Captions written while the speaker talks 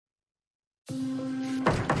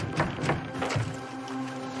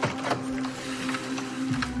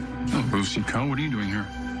Lucy Coe, what are you doing here?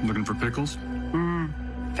 Looking for pickles?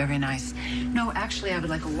 Very nice. No, actually, I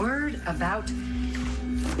would like a word about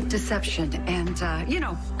deception. And,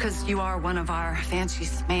 because you are one of our fancy,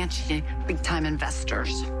 smancy, big-time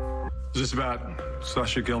investors. Is this about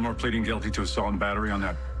Sasha Gilmore pleading guilty to assault and battery on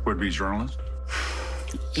that would-be journalist?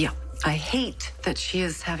 Yeah. I hate that she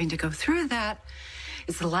is having to go through that.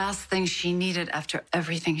 It's the last thing she needed after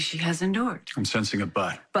everything she has endured. I'm sensing a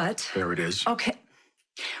but. But? There it is. Okay.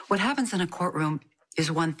 What happens in a courtroom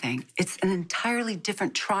is one thing. It's an entirely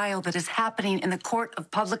different trial that is happening in the court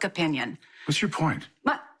of public opinion. What's your point?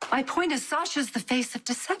 My point is Sasha's the face of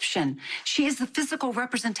deception. She is the physical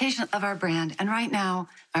representation of our brand. And right now,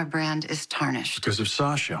 our brand is tarnished. Because of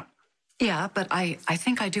Sasha. Yeah, but I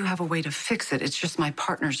think I do have a way to fix it. It's just my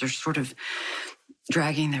partners are sort of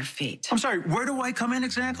dragging their feet. I'm sorry, where do I come in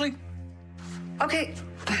exactly? Okay.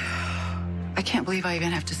 I can't believe I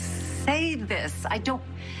even have to say this.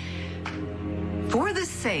 For the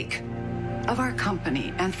sake of our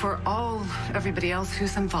company and for everybody else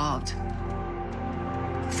who's involved,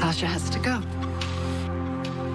 Sasha has to go.